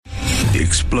The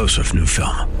explosive new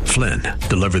film, Flynn,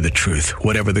 deliver the truth,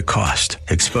 whatever the cost,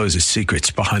 exposes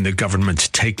secrets behind the government's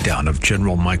takedown of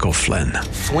General Michael Flynn.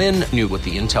 Flynn knew what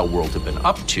the intel world had been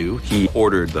up to. He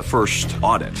ordered the first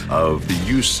audit of the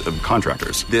use of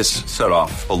contractors. This set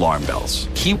off alarm bells.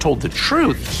 He told the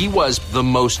truth. He was the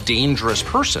most dangerous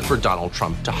person for Donald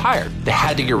Trump to hire. They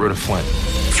had to get rid of Flynn.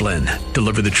 Flynn,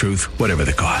 deliver the truth, whatever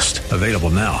the cost. Available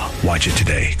now. Watch it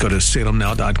today. Go to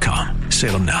salemnow.com.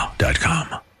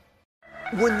 salemnow.com.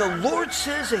 When the Lord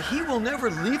says that He will never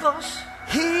leave us,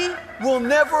 He will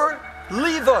never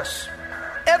leave us.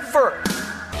 Ever.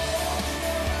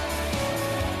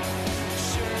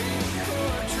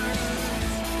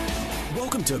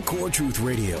 Welcome to Core Truth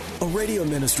Radio, a radio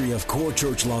ministry of Core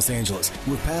Church Los Angeles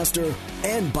with pastor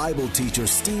and Bible teacher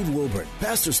Steve Wilburn.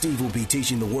 Pastor Steve will be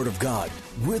teaching the Word of God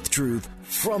with truth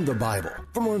from the Bible.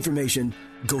 For more information,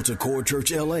 go to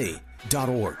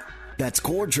corechurchla.org. That's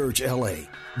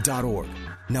corechurchla.org.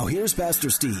 Now here's Pastor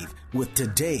Steve with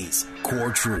today's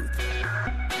Core Truth.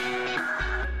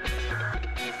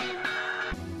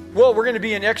 Well, we're going to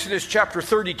be in Exodus chapter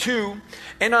 32,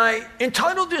 and I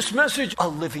entitled this message, A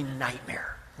Living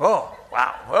Nightmare. Oh,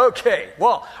 wow. Okay.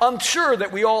 Well, I'm sure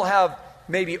that we all have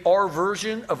maybe our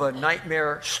version of a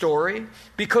nightmare story,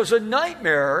 because a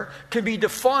nightmare can be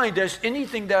defined as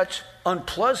anything that's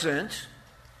unpleasant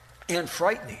and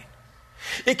frightening.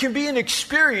 It can be an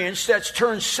experience that's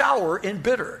turned sour and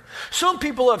bitter. Some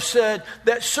people have said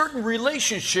that certain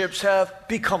relationships have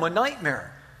become a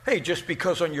nightmare. Hey, just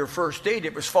because on your first date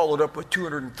it was followed up with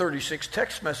 236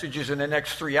 text messages in the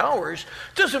next 3 hours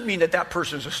doesn't mean that that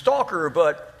person's a stalker,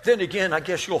 but then again, I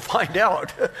guess you'll find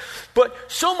out. But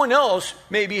someone else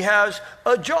maybe has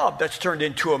a job that's turned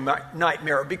into a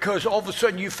nightmare because all of a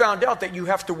sudden you found out that you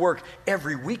have to work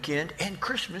every weekend and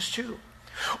Christmas too.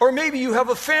 Or maybe you have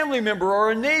a family member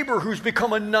or a neighbor who's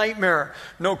become a nightmare.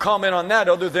 No comment on that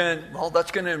other than, well,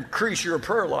 that's going to increase your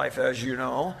prayer life, as you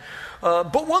know.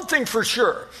 But one thing for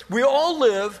sure, we all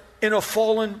live in a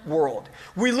fallen world.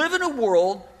 We live in a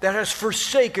world that has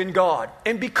forsaken God.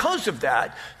 And because of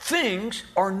that, things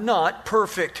are not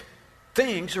perfect.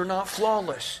 Things are not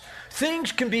flawless.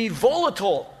 Things can be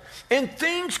volatile. And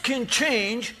things can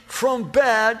change from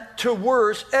bad to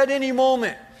worse at any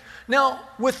moment. Now,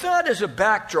 with that as a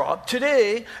backdrop,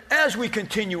 today, as we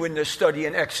continue in this study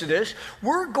in Exodus,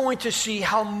 we're going to see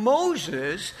how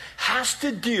Moses has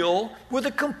to deal with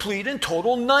a complete and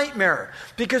total nightmare,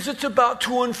 because it's about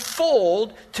to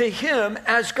unfold to him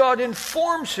as God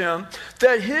informs him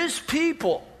that his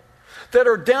people that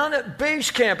are down at base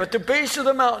camp, at the base of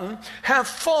the mountain, have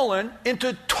fallen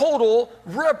into total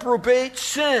reprobate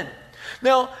sin.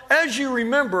 Now, as you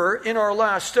remember in our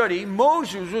last study,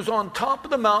 Moses was on top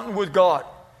of the mountain with God,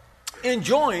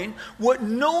 enjoying what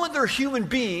no other human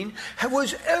being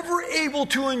was ever able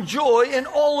to enjoy in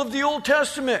all of the Old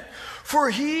Testament. For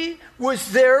he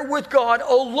was there with God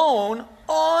alone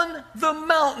on the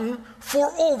mountain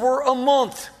for over a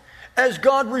month, as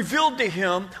God revealed to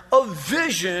him a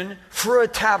vision for a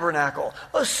tabernacle,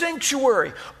 a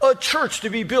sanctuary, a church to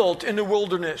be built in the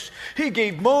wilderness. He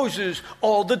gave Moses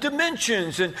all the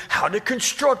dimensions and how to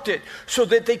construct it so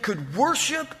that they could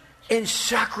worship and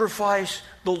sacrifice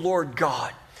the Lord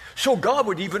God. So God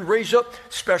would even raise up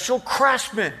special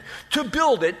craftsmen to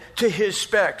build it to his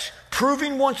specs,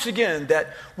 proving once again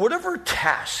that whatever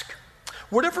task,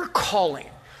 whatever calling,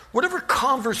 whatever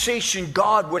conversation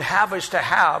God would have us to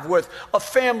have with a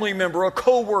family member, a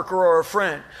coworker, or a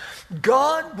friend,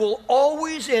 God will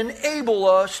always enable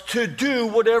us to do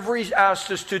whatever he's asked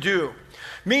us to do.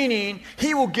 Meaning,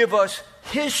 he will give us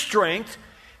his strength,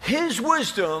 his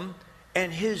wisdom,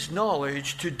 and his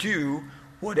knowledge to do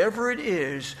whatever it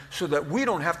is so that we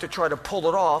don't have to try to pull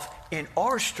it off in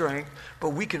our strength, but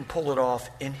we can pull it off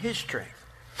in his strength.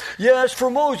 Yes, for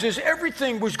Moses,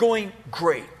 everything was going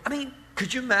great.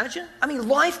 Could you imagine?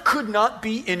 Life could not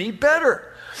be any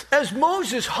better. As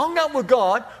Moses hung out with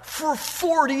God for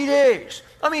 40 days.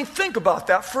 Think about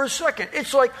that for a second.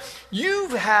 It's like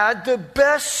you've had the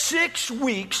best 6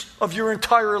 weeks of your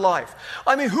entire life.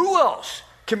 Who else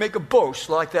can make a boast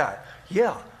like that?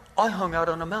 Yeah, I hung out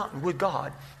on a mountain with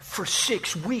God for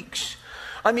 6 weeks.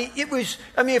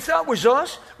 If that was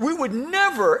us, we would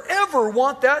never, ever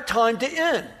want that time to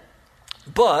end.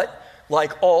 But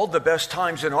like all the best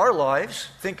times in our lives,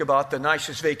 think about the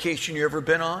nicest vacation you ever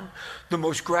been on, the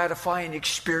most gratifying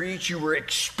experience you were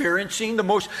experiencing, the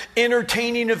most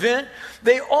entertaining event.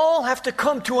 They all have to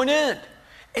come to an end.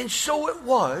 And so it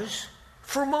was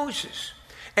for Moses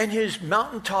and his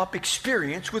mountaintop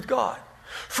experience with God.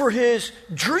 For his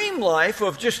dream life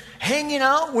of just hanging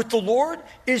out with the Lord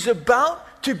is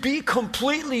about to be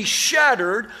completely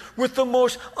shattered with the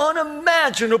most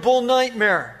unimaginable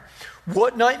nightmare.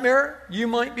 What nightmare, you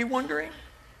might be wondering?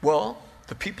 Well,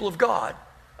 the people of God,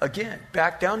 again,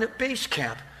 back down at base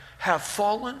camp, have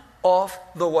fallen off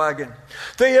the wagon.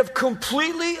 They have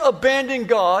completely abandoned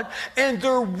God, and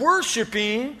they're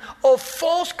worshiping a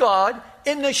false god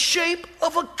in the shape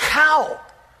of a cow.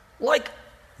 Like,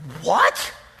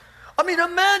 what? I mean,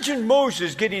 imagine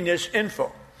Moses getting this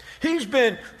info. He's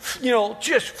been,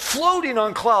 just floating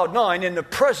on cloud nine in the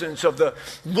presence of the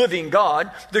living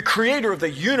God, the creator of the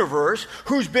universe,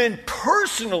 who's been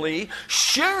personally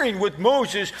sharing with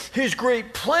Moses his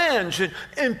great plans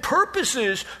and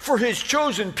purposes for his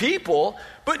chosen people.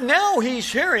 But now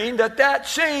he's hearing that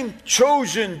same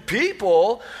chosen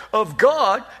people of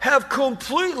God have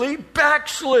completely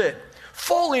backslid,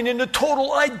 falling into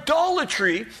total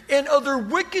idolatry and other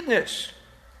wickedness.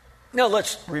 Now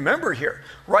let's remember here,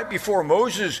 right before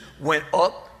Moses went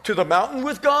up to the mountain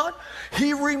with God,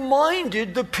 he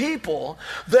reminded the people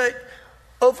that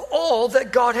of all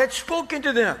that God had spoken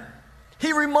to them.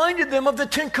 He reminded them of the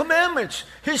 10 Commandments,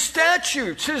 his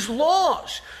statutes, his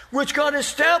laws, which God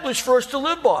established for us to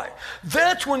live by.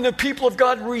 That's when the people of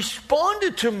God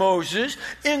responded to Moses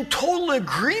in total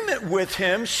agreement with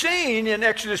him, saying in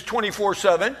Exodus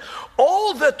 24:7,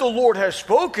 all that the Lord has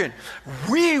spoken,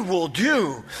 we will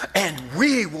do, and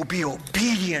we will be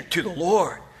obedient to the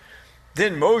Lord.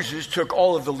 Then Moses took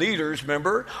all of the leaders,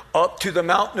 remember, up to the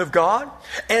mountain of God.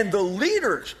 And the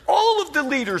leaders, all of the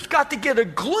leaders, got to get a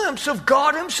glimpse of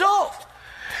God himself.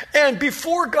 And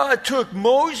before God took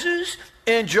Moses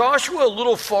and Joshua a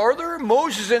little farther,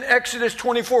 Moses in Exodus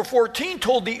 24:14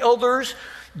 told the elders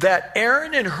that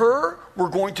Aaron and Hur were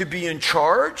going to be in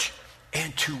charge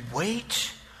and to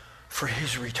wait for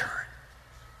his return.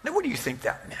 Now, what do you think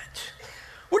that meant?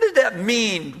 What did that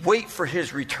mean, wait for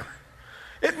his return?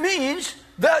 It means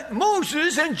that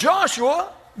Moses and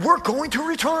Joshua were going to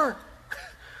return.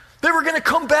 They were going to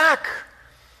come back.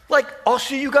 Like, I'll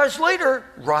see you guys later,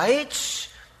 right?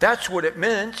 That's what it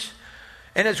meant.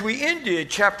 And as we ended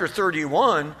chapter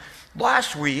 31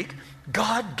 last week,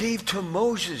 God gave to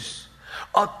Moses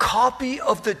a copy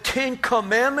of the 10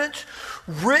 Commandments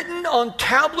written on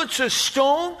tablets of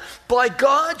stone by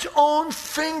God's own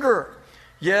finger.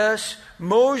 Yes,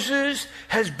 Moses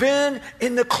has been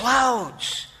in the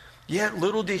clouds, yet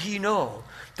little did he know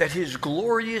that his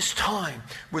glorious time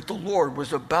with the Lord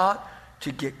was about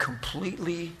to get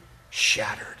completely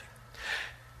shattered.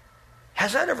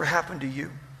 Has that ever happened to you?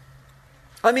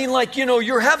 I mean,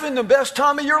 you're having the best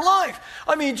time of your life.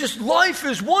 I mean, just life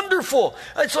is wonderful.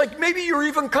 It's like maybe you're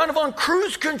even kind of on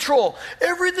cruise control.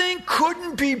 Everything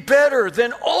couldn't be better.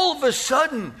 Then all of a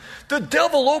sudden, the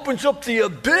devil opens up the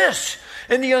abyss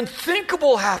and the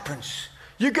unthinkable happens.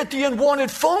 You get the unwanted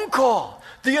phone call,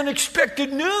 the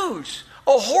unexpected news,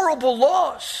 a horrible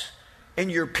loss,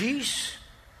 and your peace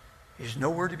is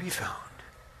nowhere to be found.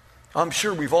 I'm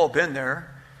sure we've all been there.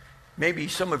 Maybe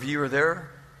some of you are there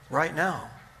right now.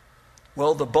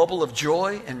 Well, the bubble of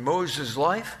joy in Moses'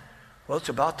 life, it's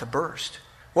about to burst.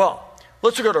 Well,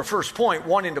 let's look at our first point,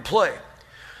 wanting to play.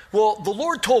 Well, the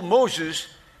Lord told Moses,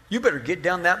 you better get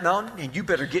down that mountain, and you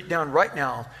better get down right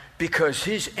now, because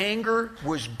his anger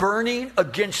was burning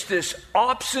against this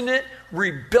obstinate,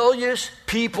 rebellious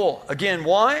people. Again,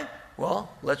 why? Well,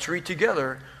 let's read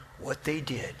together what they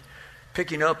did.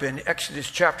 Picking up in Exodus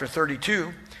chapter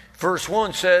 32, verse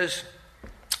 1 says,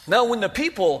 now when the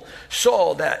people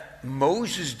saw that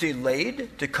Moses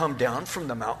delayed to come down from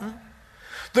the mountain,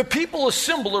 the people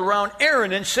assembled around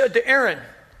Aaron and said to Aaron,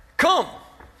 come,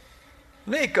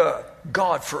 make a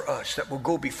god for us that will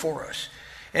go before us.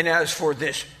 And as for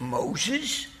this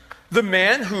Moses, the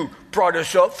man who brought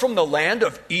us up from the land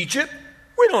of Egypt,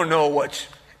 we don't know what's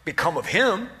become of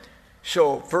him.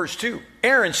 So verse 2,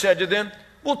 Aaron said to them,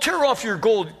 well, tear off your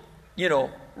gold,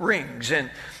 rings and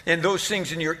those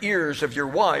things in your ears of your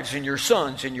wives and your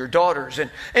sons and your daughters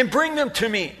and bring them to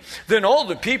me. Then all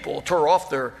the people tore off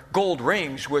their gold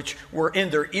rings which were in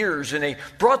their ears, and they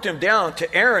brought them down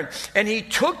to Aaron, and he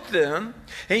took them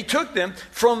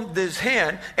from his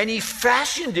hand, and he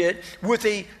fashioned it with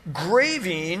a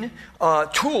graving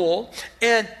tool,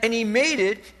 and he made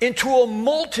it into a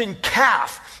molten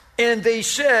calf. And they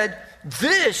said,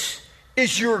 this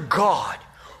is your God,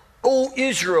 O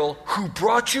Israel, who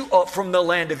brought you up from the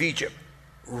land of Egypt.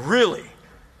 Really?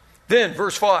 Then,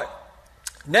 verse 5.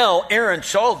 Now Aaron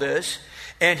saw this,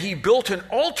 and he built an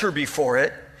altar before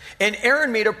it. And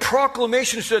Aaron made a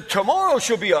proclamation and said, tomorrow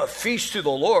shall be a feast to the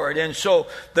Lord. And so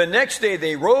the next day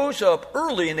they rose up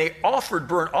early, and they offered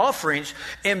burnt offerings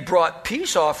and brought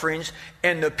peace offerings.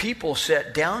 And the people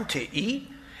sat down to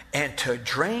eat and to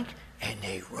drink and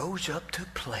they rose up to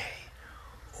play.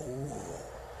 Oh,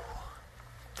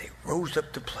 they rose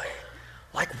up to play.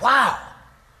 Like, wow,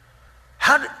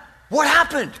 what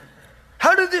happened?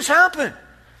 How did this happen?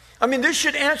 I mean, this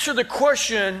should answer the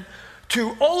question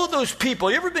to all of those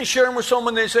people. You ever been sharing with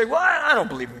someone, they say, well, I don't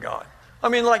believe in God. I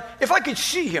mean, like, if I could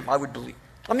see him, I would believe.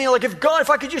 I mean, like, if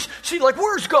I could just see, like,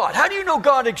 where's God? How do you know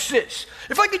God exists?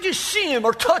 If I could just see him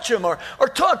or touch him or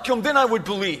talk to him, then I would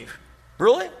believe.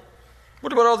 Really?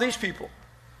 What about all these people?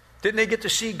 Didn't they get to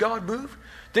see God move?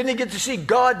 Didn't they get to see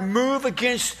God move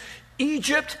against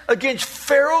Egypt, against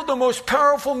Pharaoh, the most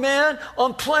powerful man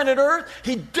on planet Earth?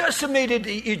 He decimated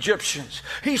the Egyptians.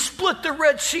 He split the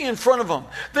Red Sea in front of them.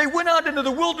 They went out into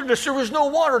the wilderness. There was no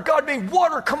water. God made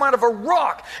water come out of a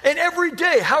rock. And every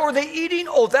day, how are they eating?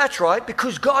 Oh, that's right,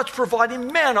 because God's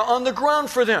providing manna on the ground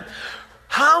for them.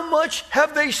 How much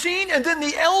have they seen? And then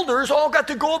the elders all got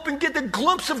to go up and get the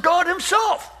glimpse of God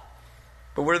himself.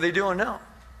 But what are they doing now?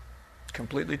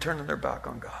 Completely turning their back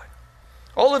on God.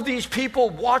 All of these people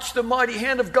watched the mighty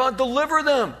hand of God deliver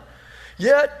them.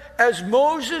 Yet, as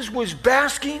Moses was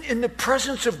basking in the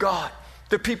presence of God,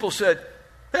 the people said,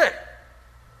 hey,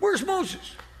 where's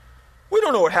Moses? We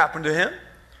don't know what happened to him.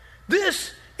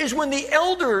 This is when the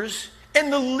elders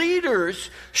and the leaders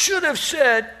should have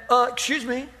said, excuse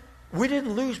me, we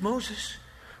didn't lose Moses.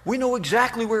 We know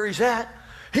exactly where he's at.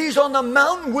 He's on the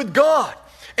mountain with God.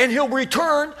 And he'll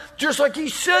return just like he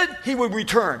said he would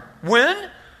return. When?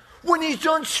 When he's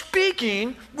done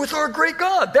speaking with our great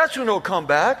God. That's when he'll come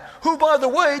back, who, by the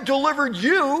way, delivered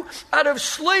you out of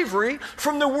slavery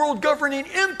from the world governing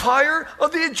empire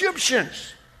of the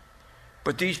Egyptians.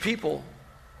 But these people,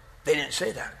 they didn't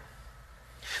say that.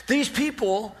 These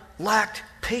people lacked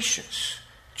patience,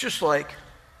 just like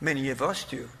many of us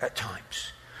do at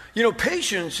times. You know,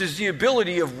 patience is the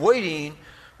ability of waiting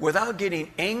without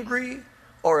getting angry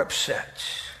or upset.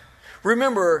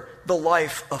 Remember the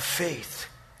life of faith.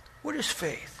 What is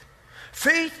faith?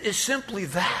 Faith is simply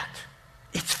that.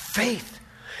 It's faith.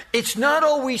 It's not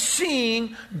always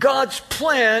seeing God's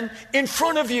plan in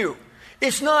front of you.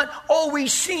 It's not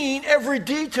always seeing every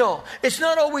detail. It's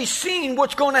not always seeing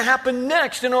what's going to happen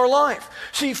next in our life.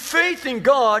 See, faith in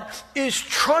God is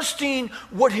trusting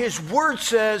what his word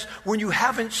says when you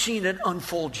haven't seen it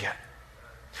unfold yet.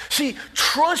 See,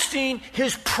 trusting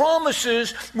his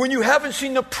promises when you haven't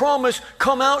seen the promise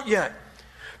come out yet,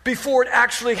 before it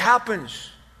actually happens.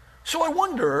 So I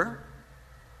wonder,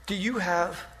 do you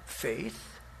have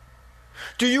faith?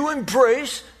 Do you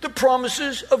embrace the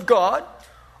promises of God?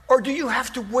 Or do you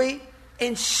have to wait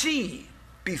and see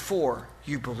before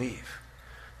you believe?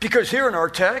 Because here in our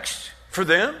text, for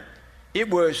them, it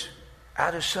was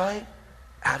out of sight,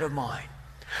 out of mind.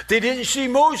 They didn't see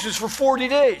Moses for 40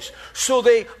 days, so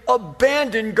they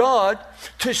abandoned God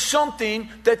to something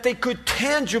that they could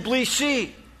tangibly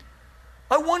see.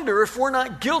 I wonder if we're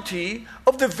not guilty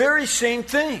of the very same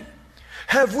thing.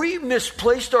 Have we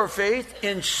misplaced our faith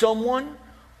in someone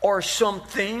or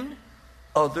something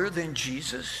other than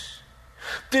Jesus?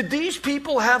 Did these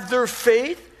people have their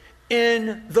faith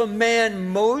in the man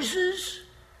Moses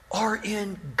or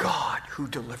in God who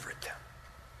delivered them?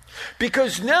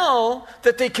 Because now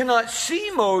that they cannot see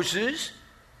Moses,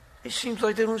 it seems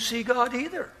like they don't see God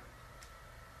either.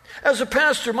 As a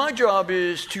pastor, my job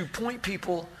is to point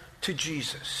people to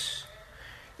Jesus.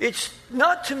 It's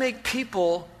not to make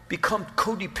people become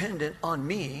codependent on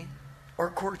me or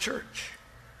Core Church.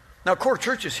 Now, Core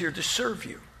Church is here to serve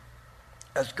you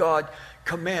as God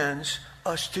commands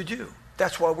us to do.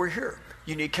 That's why we're here.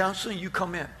 You need counseling, you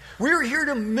come in. We're here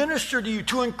to minister to you,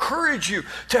 to encourage you,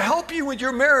 to help you with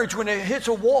your marriage when it hits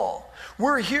a wall.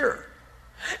 We're here.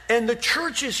 And the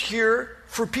church is here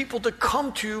for people to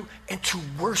come to and to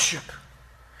worship.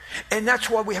 And that's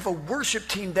why we have a worship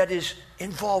team that is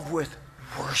involved with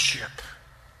worship.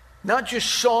 Not just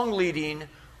song leading,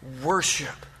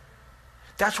 worship.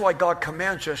 That's why God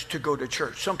commands us to go to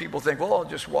church. Some people think, well, I'll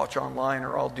just watch online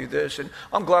or I'll do this. And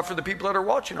I'm glad for the people that are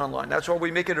watching online. That's why we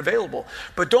make it available.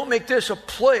 But don't make this a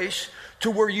place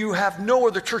to where you have no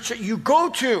other church that you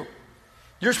go to.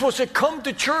 You're supposed to come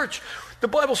to church. The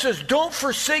Bible says, don't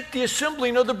forsake the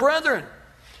assembling of the brethren.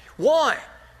 Why?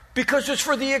 Because it's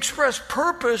for the express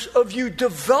purpose of you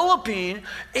developing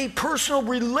a personal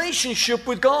relationship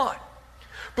with God.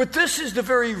 But this is the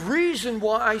very reason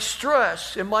why I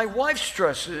stress, and my wife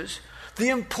stresses, the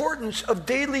importance of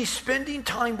daily spending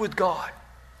time with God.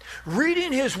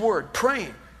 Reading his word,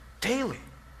 praying daily.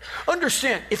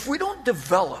 Understand, if we don't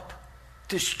develop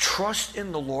this trust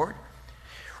in the Lord,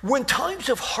 when times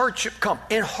of hardship come,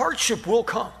 and hardship will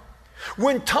come,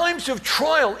 when times of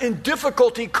trial and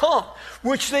difficulty come,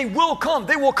 which they will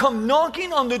come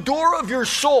knocking on the door of your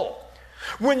soul.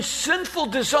 When sinful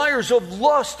desires of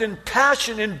lust and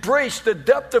passion embrace the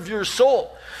depth of your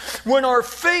soul, when our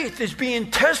faith is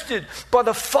being tested by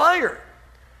the fire,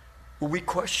 will we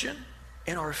question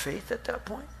in our faith at that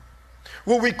point?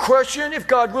 Will we question if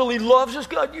God really loves us?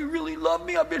 God, you really love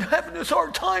me? I've been having this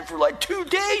hard time for like 2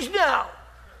 days now.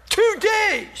 2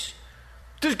 days.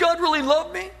 Does God really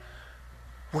love me?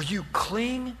 Will you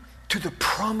cling to the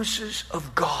promises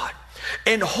of God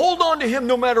and hold on to Him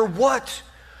no matter what?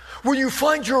 Will you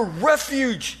find your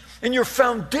refuge and your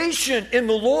foundation in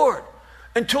the Lord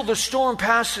until the storm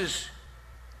passes?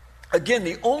 Again,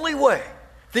 the only way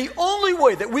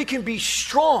that we can be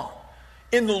strong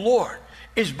in the Lord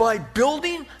is by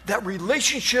building that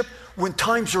relationship when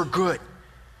times are good.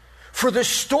 For the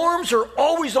storms are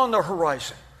always on the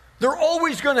horizon. They're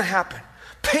always going to happen.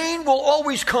 Pain will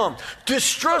always come.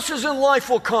 Distresses in life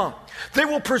will come. They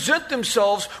will present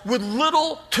themselves with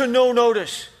little to no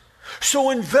notice.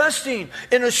 So investing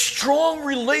in a strong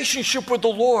relationship with the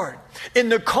Lord in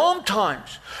the calm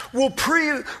times will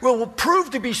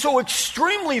prove to be so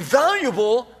extremely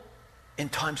valuable in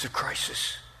times of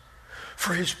crisis.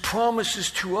 For His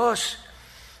promises to us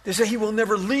is that He will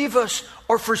never leave us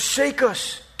or forsake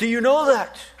us. Do you know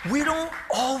that? We don't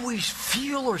always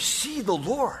feel or see the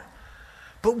Lord.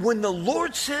 But when the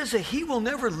Lord says that He will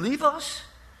never leave us,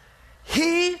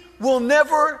 He will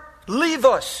never leave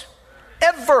us.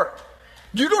 Ever.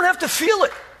 You don't have to feel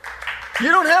it. You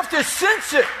don't have to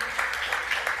sense it.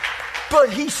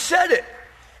 But He said it.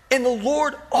 And the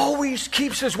Lord always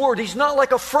keeps His word. He's not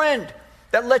like a friend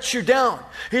that lets you down.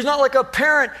 He's not like a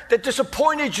parent that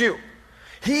disappointed you.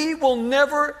 He will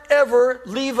never, ever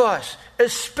leave us,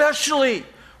 especially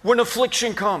when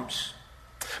affliction comes.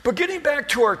 But getting back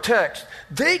to our text,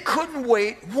 they couldn't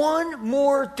wait one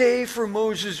more day for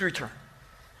Moses' return.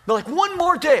 They're like, one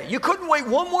more day? You couldn't wait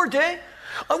one more day?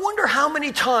 I wonder how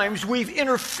many times we've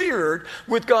interfered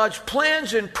with God's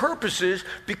plans and purposes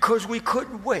because we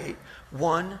couldn't wait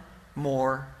one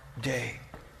more day.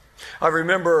 I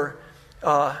remember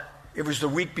it was the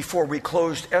week before we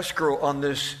closed escrow on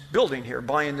this building here,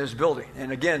 buying this building.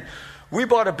 And again, we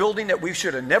bought a building that we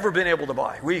should have never been able to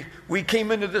buy. We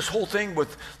came into this whole thing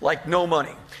with like no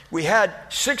money. We had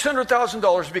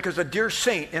 $600,000 because a dear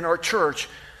saint in our church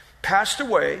passed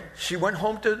away. She went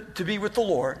home to be with the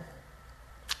Lord.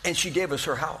 And she gave us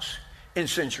her house in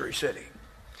Century City.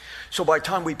 So by the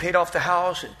time we paid off the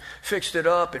house and fixed it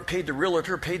up and paid the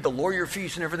realtor, paid the lawyer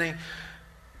fees and everything,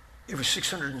 it was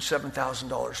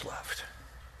 $607,000 left.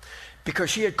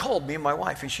 Because she had called me and my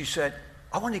wife and she said,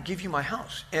 I want to give you my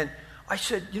house. And I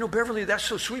said, Beverly, that's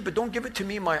so sweet, but don't give it to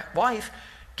me and my wife.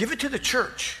 Give it to the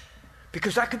church.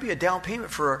 Because that could be a down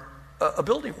payment for a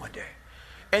building one day.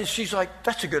 And she's like,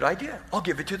 that's a good idea. I'll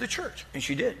give it to the church. And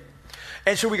she did.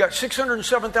 And so we got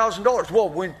 $607,000. Well,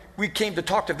 when we came to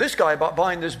talk to this guy about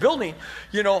buying this building,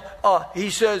 he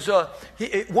says,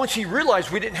 once he realized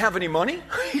we didn't have any money,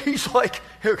 he's like,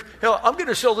 I'm going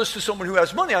to sell this to someone who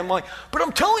has money. I'm like, but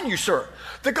I'm telling you, sir,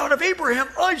 the God of Abraham,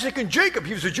 Isaac, and Jacob,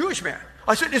 he was a Jewish man.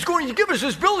 I said, is going to give us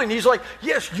this building. He's like,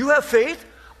 yes, you have faith.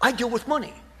 I deal with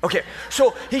money. Okay,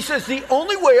 so he says the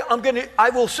only way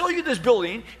I will sell you this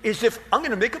building is if I'm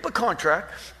going to make up a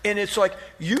contract, and it's like,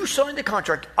 you signed the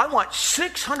contract, I want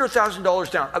 $600,000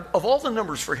 down, of all the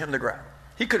numbers for him to grab.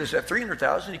 He could have said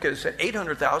 $300,000, he could have said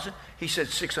 $800,000, he said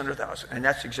 $600,000, and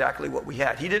that's exactly what we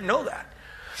had. He didn't know that.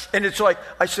 And it's like,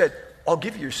 I said, I'll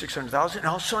give you your $600,000 and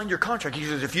I'll sign your contract. He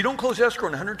says, if you don't close escrow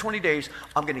in 120 days,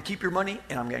 I'm going to keep your money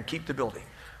and I'm going to keep the building.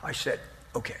 I said,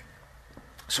 okay.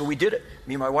 So we did it.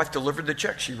 Me and my wife delivered the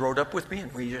check. She rode up with me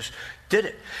and we just did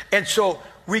it. And so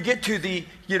we get to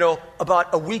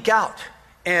about a week out,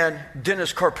 and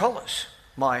Dennis Carpelas,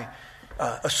 my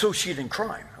associate in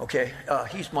crime, okay?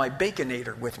 He's my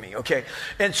baconator with me, okay?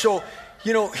 And so,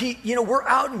 we're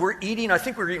out and we're eating. I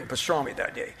think we were eating pastrami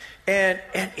that day. And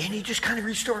he just kind of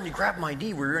reached over and he grabbed my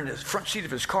knee. We were in the front seat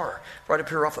of his car, right up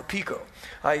here off of Pico.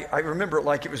 I remember it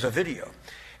like it was a video.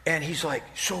 And he's like,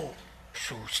 so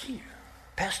Steve,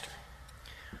 Pastor,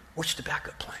 what's the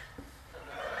backup plan?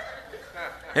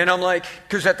 And I'm like,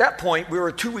 because at that point, we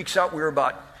were 2 weeks out, we were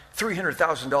about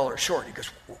 $300,000 short. He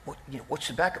goes, what's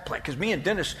the backup plan? Because me and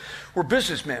Dennis were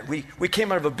businessmen. We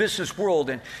came out of a business world,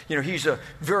 and he's a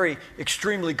very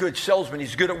extremely good salesman.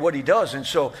 He's good at what he does, and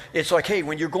so it's like, hey,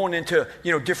 when you're going into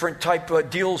different type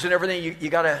deals and everything, you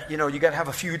gotta have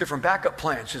a few different backup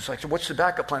plans. It's like, so what's the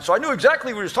backup plan? So I knew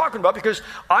exactly what he was talking about because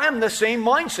I am the same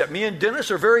mindset. Me and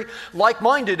Dennis are very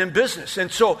like-minded in business,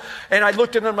 and I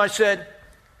looked at him and I said,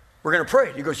 we're going to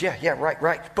pray. He goes, yeah,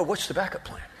 right. But what's the backup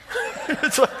plan?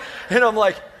 And I'm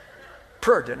like,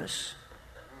 prayer, Dennis.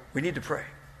 We need to pray.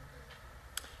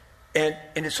 And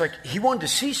it's like he wanted to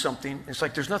see something. It's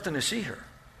like there's nothing to see here.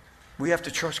 We have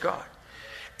to trust God.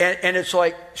 And it's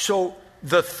like, so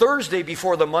the Thursday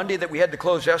before the Monday that we had to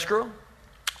close escrow,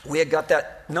 we had got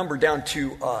that number down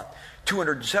to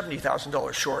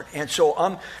 $270,000 short. And so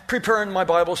I'm preparing my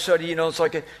Bible study. It's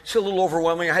like it's a little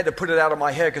overwhelming. I had to put it out of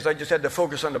my head because I just had to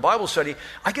focus on the Bible study.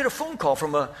 I get a phone call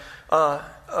from a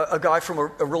guy from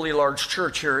a really large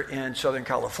church here in Southern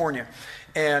California.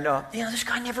 And, this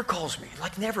guy never calls me.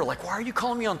 Like, never. Like, why are you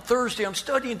calling me on Thursday? I'm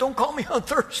studying. Don't call me on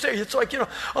Thursday. It's like,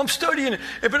 I'm studying.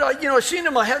 But, I seen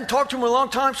him. I hadn't talked to him in a long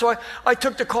time. So I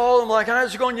took the call. I'm like,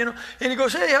 how's it going? And he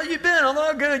goes, hey, how you been? I'm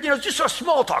like, good. Just a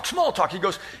small talk. He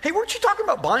goes, hey, weren't you talking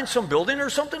about buying some building or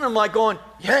something? I'm like going,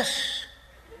 yes.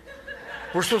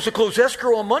 We're supposed to close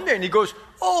escrow on Monday. And he goes,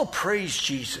 oh, praise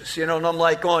Jesus. And I'm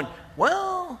like going,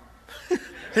 well.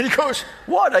 And he goes,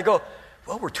 what? I go,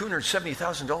 well, we're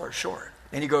 $270,000 short.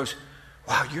 And he goes,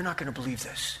 wow, you're not going to believe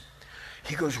this.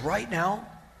 He goes, right now,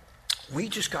 we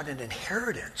just got an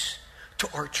inheritance to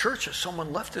our church.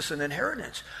 Someone left us an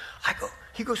inheritance.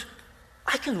 He goes,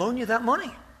 I can loan you that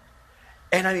money.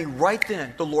 And I mean, right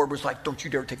then, the Lord was like, don't you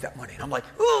dare take that money. And I'm like,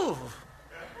 ooh.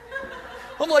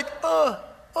 I'm like,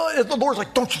 the Lord's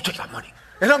like, don't you take that money.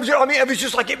 And it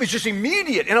was just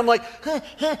immediate. And I'm like,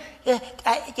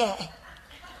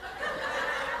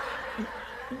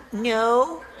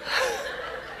 no.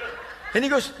 And he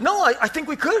goes, no, I think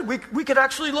we could. We could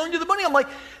actually loan you the money. I'm like,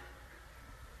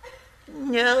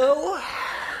 no.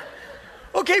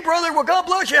 Okay, brother. Well, God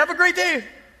bless you. Have a great day.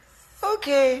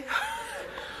 Okay.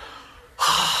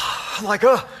 I'm like,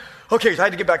 okay. So I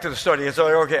had to get back to the study. It's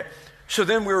like, okay. So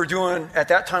then at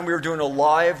that time we were doing a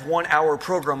live 1 hour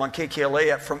program on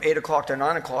KKLA from 8 o'clock to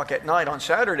 9 o'clock at night on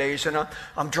Saturdays. And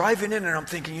I'm driving in and I'm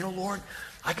thinking, Lord,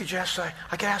 I could ask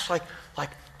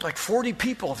like 40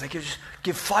 people if they could just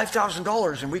give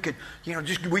 $5,000 and we could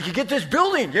get this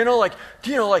building,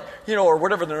 or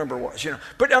whatever the number was,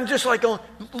 But I'm just like,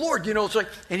 Lord, it's like,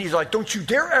 and he's like, don't you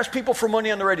dare ask people for money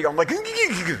on the radio. I'm like,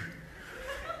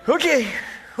 okay,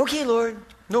 Lord,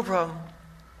 no problem.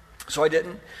 So I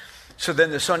didn't. So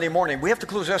then the Sunday morning, we have to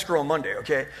close escrow on Monday,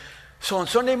 okay? So on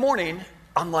Sunday morning,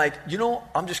 I'm like,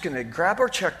 I'm just going to grab our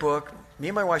checkbook, me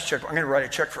and my wife's checkbook. I'm going to write a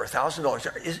check for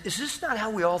 $1,000. Is this not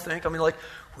how we all think? I mean, like,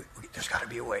 there's got to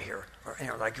be a way here.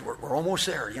 Like we're almost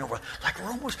there. We're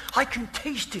almost. I can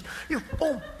taste it. You're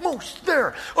almost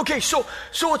there. Okay, so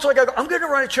it's like I'm going to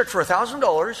write a check for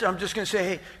 $1,000. I'm just going to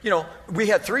say, hey, we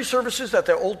had 3 services at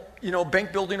the old,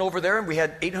 bank building over there, and we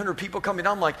had 800 people coming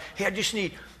down. I'm like, hey, I just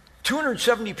need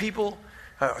 270 people.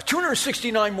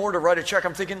 269 more to write a check.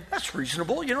 I'm thinking, that's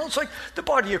reasonable. It's like the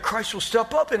body of Christ will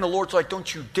step up, and the Lord's like,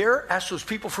 don't you dare ask those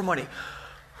people for money.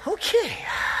 Okay.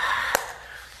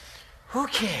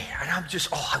 And I'm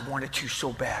just, I wanted to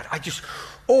so bad. I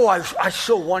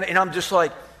so wanted, and I'm just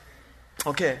like,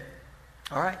 okay,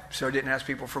 all right. So I didn't ask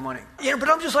people for money. But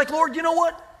I'm just like, Lord, you know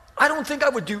what? I don't think I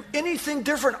would do anything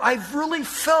different. I've really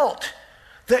felt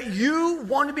that you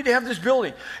wanted me to have this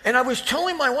building. And I was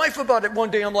telling my wife about it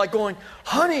one day. I'm like going,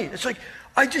 honey, it's like,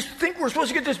 I just think we're supposed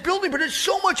to get this building, but it's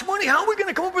so much money. How are we going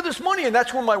to come up with this money? And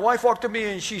that's when my wife walked to me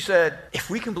and she said, if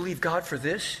we can believe God for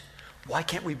this, why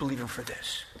can't we believe him for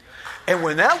this? And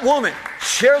when that woman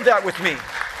shared that with me,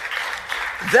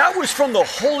 that was from the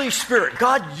Holy Spirit.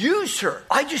 God used her.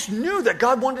 I just knew that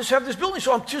God wanted us to have this building.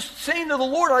 So I'm just saying to the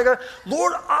Lord,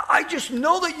 Lord, I just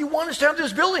know that you want us to have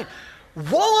this building.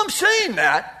 While I'm saying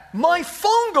that, my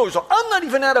phone goes off. I'm not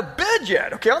even out of bed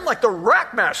yet, okay? I'm like the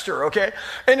rack master, okay?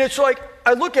 And it's like,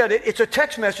 I look at it, it's a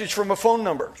text message from a phone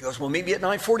number. He goes, well, meet me at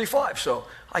 9:45. So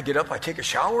I get up, I take a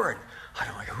shower, and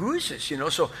I'm like, who is this,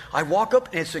 So I walk up,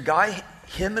 and it's a guy.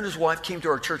 Him and his wife came to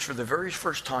our church for the very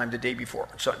first time the day before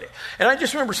on Sunday. And I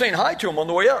just remember saying hi to him on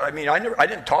the way out. I mean, I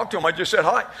didn't talk to him. I just said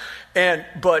hi.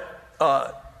 But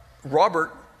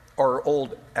Robert, our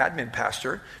old admin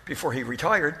pastor, before he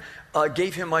retired,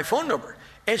 gave him my phone number.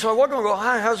 And so I walk over and go,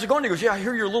 hi, how's it going? He goes, yeah, I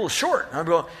hear you're a little short. And I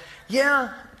go,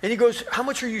 yeah. And he goes, how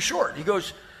much are you short? He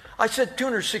goes, I said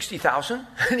 $260,000.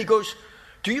 And he goes,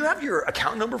 do you have your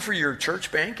account number for your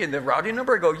church bank and the routing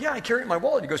number? I go, yeah, I carry it in my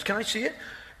wallet. He goes, can I see it?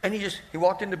 And he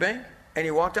walked in the bank, and he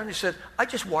walked down, and he said, I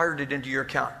just wired it into your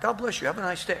account. God bless you. Have a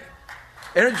nice day.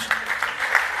 And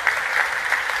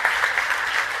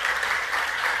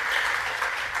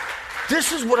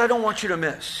this is what I don't want you to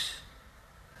miss.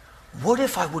 What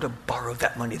if I would have borrowed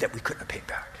that money that we couldn't have paid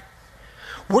back?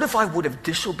 What if I would have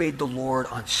disobeyed the Lord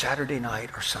on Saturday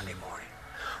night or Sunday morning?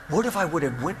 What if I would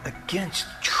have went against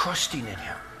trusting in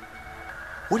him?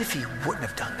 What if he wouldn't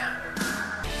have done that?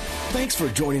 Thanks for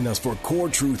joining us for Core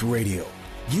Truth Radio.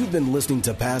 You've been listening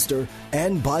to Pastor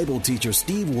and Bible teacher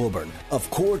Steve Wilburn of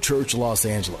Core Church Los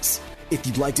Angeles. If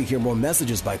you'd like to hear more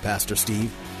messages by Pastor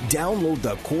Steve, download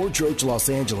the Core Church Los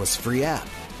Angeles free app.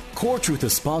 Core Truth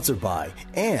is sponsored by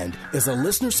and is a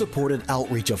listener-supported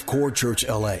outreach of Core Church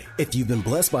LA. If you've been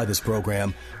blessed by this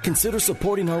program, consider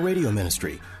supporting our radio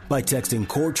ministry by texting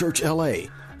Core Church LA,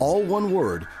 all one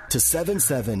word, to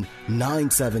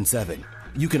 77977.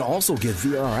 You can also give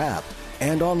via our app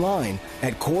and online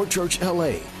at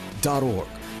corechurchla.org.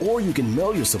 Or you can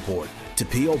mail your support to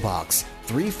P.O. Box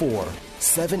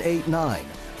 34789,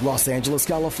 Los Angeles,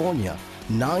 California,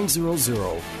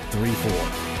 90034.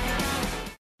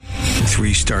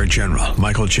 Three-star General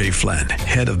Michael J. Flynn,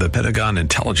 head of the Pentagon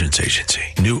Intelligence Agency,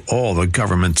 knew all the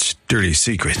government's dirty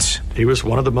secrets. He was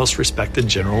one of the most respected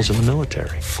generals in the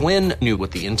military. Flynn knew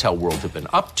what the intel world had been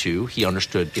up to. He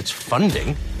understood its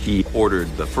funding. He ordered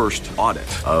the first audit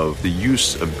of the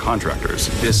use of contractors.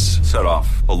 This set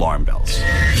off alarm bells.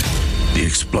 The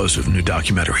explosive new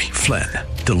documentary, Flynn,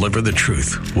 Deliver the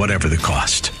Truth, Whatever the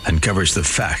Cost, uncovers the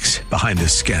facts behind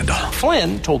this scandal.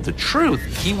 Flynn told the truth.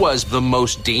 He was the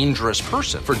most dangerous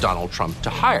person for Donald Trump to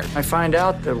hire. I find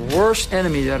out the worst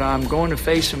enemy that I'm going to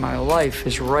face in my life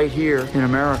is right here in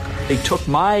America. They took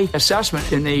my assessment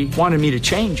and they wanted me to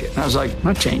change it. And I was like, I'm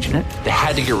not changing it. They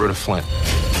had to get rid of Flynn.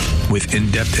 With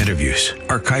in-depth interviews,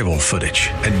 archival footage,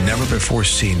 and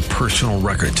never-before-seen personal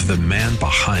records of the man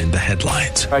behind the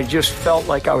headlines. I just felt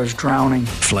like I was drowning.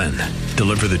 Flynn,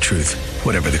 Deliver the Truth,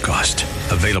 Whatever the Cost.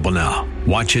 Available now.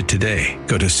 Watch it today.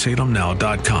 Go to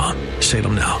salemnow.com.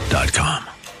 salemnow.com.